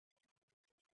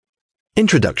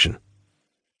Introduction.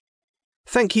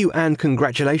 Thank you and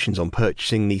congratulations on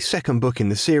purchasing the second book in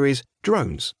the series,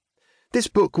 Drones. This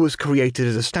book was created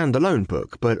as a standalone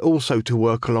book, but also to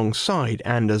work alongside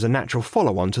and as a natural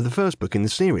follow-on to the first book in the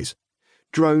series,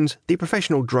 Drones, the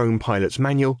Professional Drone Pilot's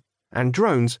Manual, and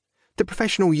Drones, the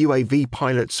Professional UAV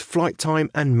Pilot's Flight Time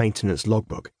and Maintenance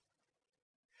Logbook.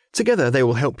 Together they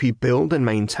will help you build and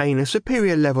maintain a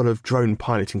superior level of drone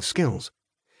piloting skills,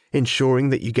 ensuring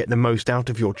that you get the most out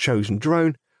of your chosen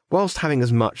drone whilst having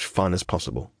as much fun as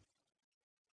possible.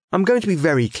 I'm going to be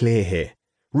very clear here.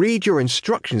 Read your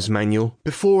instructions manual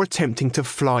before attempting to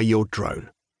fly your drone.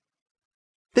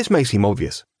 This may seem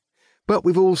obvious, but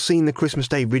we've all seen the Christmas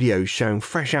Day videos showing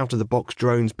fresh out-of-the-box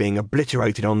drones being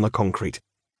obliterated on the concrete,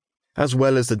 as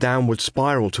well as the downward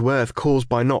spiral to Earth caused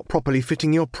by not properly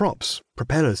fitting your props,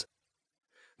 propellers.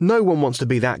 No one wants to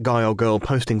be that guy or girl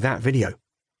posting that video.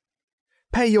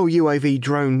 Pay your UAV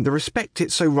drone the respect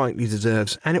it so rightly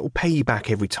deserves, and it will pay you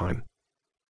back every time.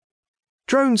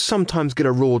 Drones sometimes get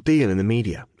a raw deal in the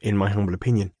media, in my humble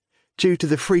opinion, due to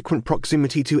the frequent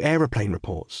proximity to aeroplane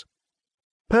reports.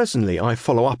 Personally, I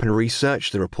follow up and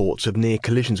research the reports of near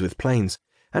collisions with planes,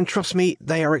 and trust me,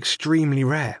 they are extremely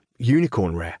rare,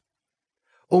 unicorn rare.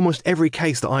 Almost every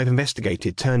case that I've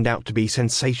investigated turned out to be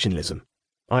sensationalism.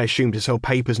 I assume to sell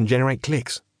papers and generate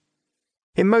clicks.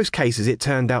 In most cases, it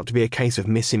turned out to be a case of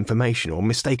misinformation or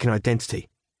mistaken identity,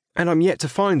 and I'm yet to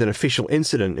find an official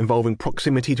incident involving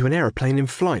proximity to an aeroplane in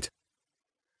flight.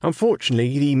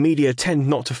 Unfortunately, the media tend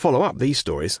not to follow up these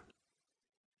stories.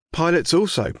 Pilots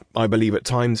also, I believe at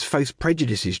times, face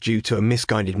prejudices due to a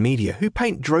misguided media who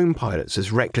paint drone pilots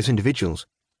as reckless individuals.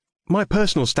 My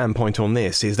personal standpoint on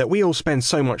this is that we all spend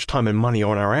so much time and money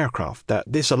on our aircraft that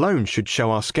this alone should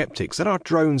show our skeptics that our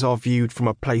drones are viewed from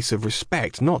a place of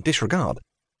respect, not disregard.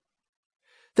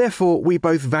 Therefore, we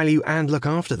both value and look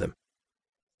after them.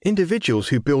 Individuals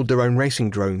who build their own racing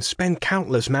drones spend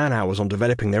countless man-hours on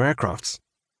developing their aircrafts.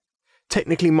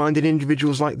 Technically minded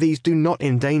individuals like these do not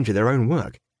endanger their own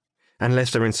work,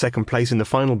 unless they're in second place in the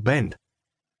final bend.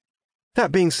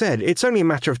 That being said, it's only a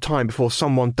matter of time before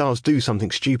someone does do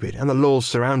something stupid and the laws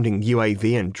surrounding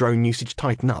UAV and drone usage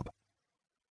tighten up.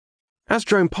 As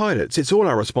drone pilots, it's all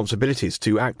our responsibilities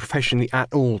to act professionally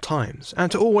at all times and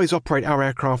to always operate our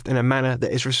aircraft in a manner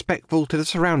that is respectful to the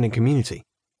surrounding community.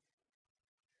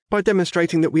 By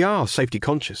demonstrating that we are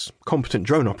safety-conscious, competent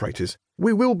drone operators,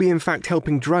 we will be in fact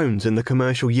helping drones and the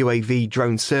commercial UAV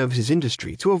drone services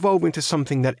industry to evolve into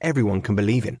something that everyone can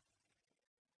believe in.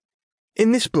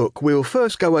 In this book, we'll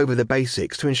first go over the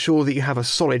basics to ensure that you have a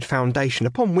solid foundation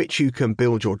upon which you can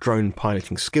build your drone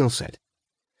piloting skill set.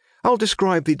 I'll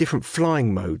describe the different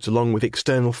flying modes along with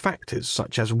external factors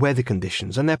such as weather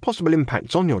conditions and their possible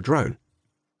impacts on your drone.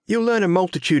 You'll learn a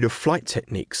multitude of flight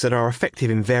techniques that are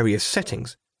effective in various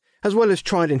settings, as well as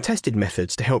tried and tested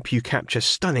methods to help you capture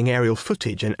stunning aerial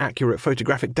footage and accurate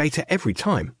photographic data every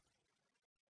time.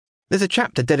 There's a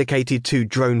chapter dedicated to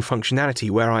drone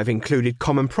functionality where I've included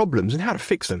common problems and how to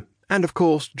fix them, and of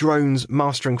course, drones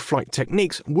mastering flight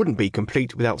techniques wouldn't be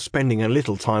complete without spending a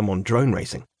little time on drone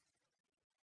racing.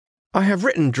 I have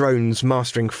written Drones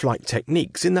Mastering Flight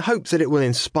Techniques in the hopes that it will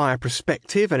inspire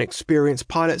prospective and experienced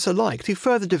pilots alike to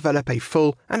further develop a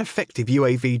full and effective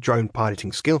UAV drone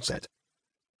piloting skill set.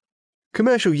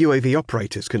 Commercial UAV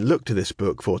operators can look to this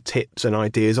book for tips and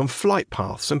ideas on flight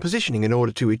paths and positioning in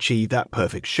order to achieve that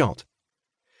perfect shot.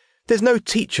 There's no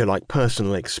teacher like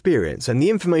personal experience, and the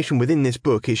information within this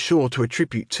book is sure to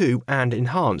attribute to and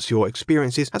enhance your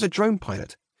experiences as a drone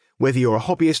pilot, whether you're a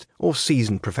hobbyist or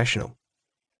seasoned professional.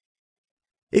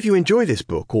 If you enjoy this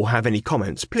book or have any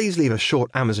comments, please leave a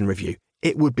short Amazon review.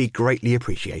 It would be greatly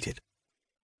appreciated.